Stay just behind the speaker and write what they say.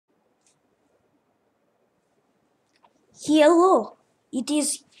Hello, it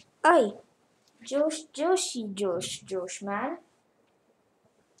is I, Josh man,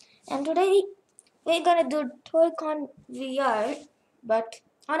 and today we're gonna do toycon VR, but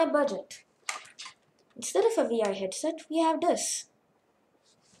on a budget. Instead of a VR headset, we have this.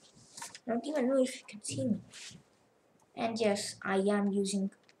 I don't even know if you can see me. And yes, I am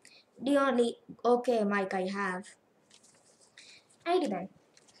using the only okay mic I have. Alrighty then.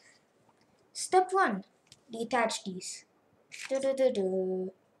 Step 1. Detach these.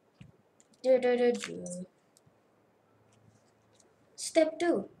 Du-du-du-du. Du-du-du-du. Step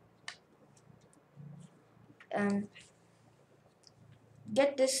 2. Um,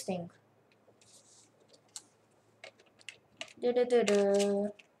 get this thing.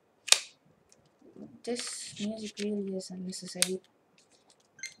 Du-du-du-du. This music really is unnecessary.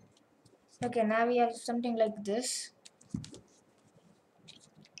 Okay, now we have something like this.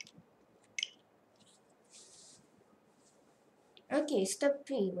 Okay, step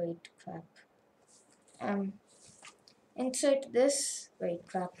 3. Wait, crap. Insert this. Wait,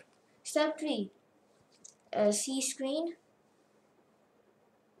 crap. Step 3. C screen.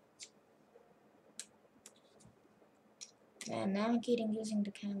 Man, navigating using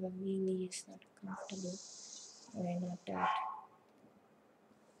the camera really is not comfortable. Why not that?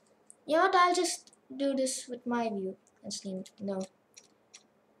 You know what? I'll just do this with my view. Actually, no.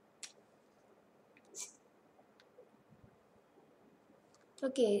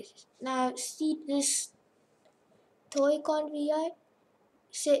 Okay, now see this toycon VR.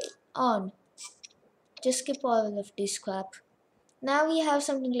 Say on. Just skip all of this crap. Now we have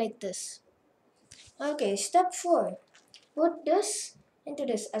something like this. Okay, step 4. Put this into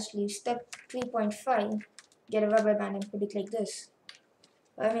this. Actually, step 3.5. Get a rubber band and put it like this.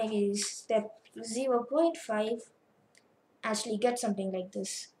 Or maybe step 0.5. Actually, get something like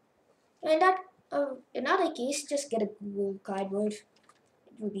this. In that, in other case, just get a Google cardboard.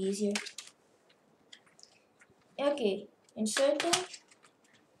 It will be easier. Okay, inserting.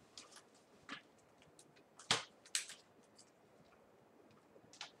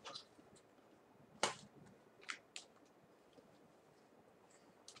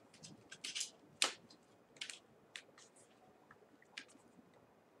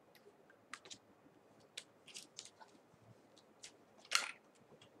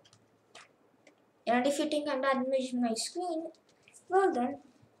 And if you think I'm not measuring my screen, well then,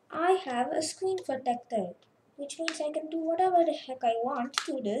 I have a screen protector, which means I can do whatever the heck I want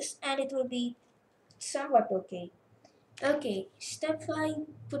to this and it will be somewhat okay. Okay, step 5,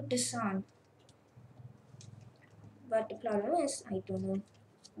 put this on. But the problem is, I don't know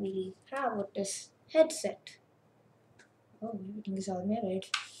really how with this headset. Oh, everything is all mirrored.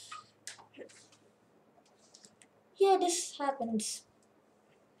 Yeah, this happens.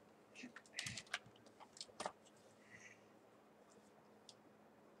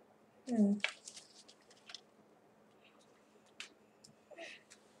 Hmm.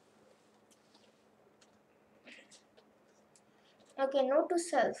 Okay, note to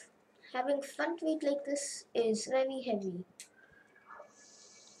self. Having front weight like this is very heavy.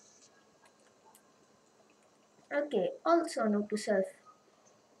 Okay, also note to self.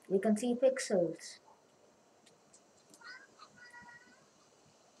 You can see pixels.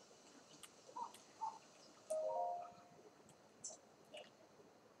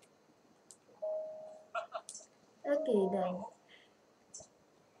 Okay then.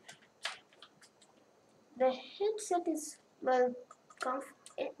 The headset is very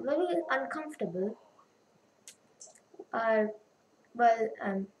uncomfortable. Or well,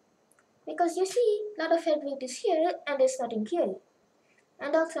 because you see, a lot of head weight is here and there's nothing here.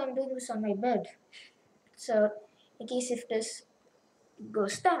 And also, I'm doing this on my bed. So, in case if this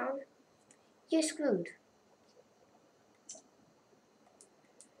goes down, you're screwed.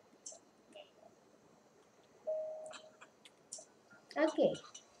 Okay.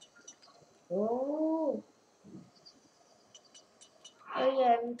 Oh. Oh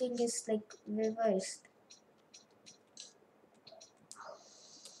yeah, everything is like reversed.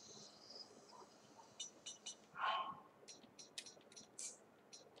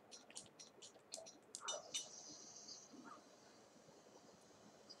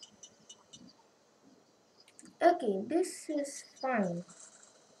 Okay, this is fine.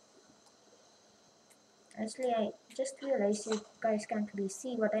 Actually, I just realized you guys can't really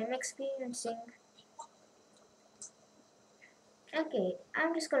see what I'm experiencing. Okay,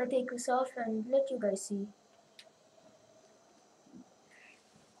 I'm just gonna take this off and let you guys see.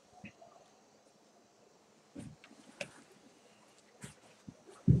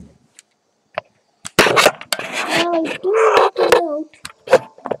 Now I do want to note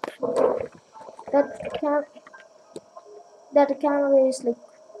that that the camera is like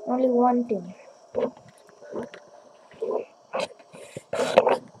only one thing.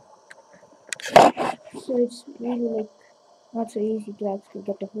 So it's really like not so easy to actually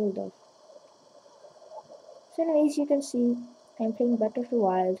get a hold of. So anyways, you can see I'm playing Breath of the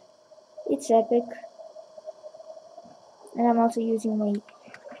Wild. It's epic, and I'm also using my.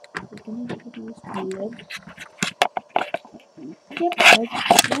 Can I use the lid? Yep.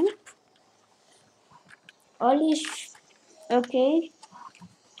 Whoop. Okay.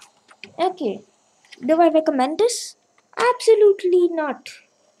 Okay. Do I recommend this? Absolutely not.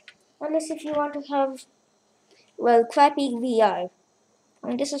 Unless if you want to have crappy VR. I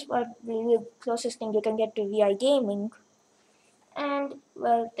mean, this is what the closest thing you can get to VR gaming. And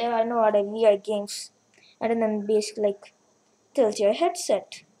there are no other VR games other than basically like tilt your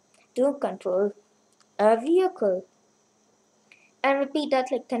headset to control a vehicle and repeat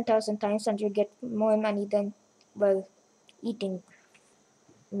that like 10,000 times until you get more money than eating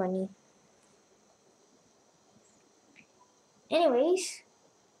money. Anyways,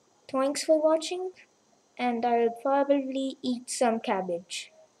 thanks for watching, and I'll probably eat some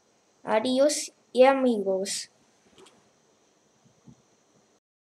cabbage. Adios, amigos.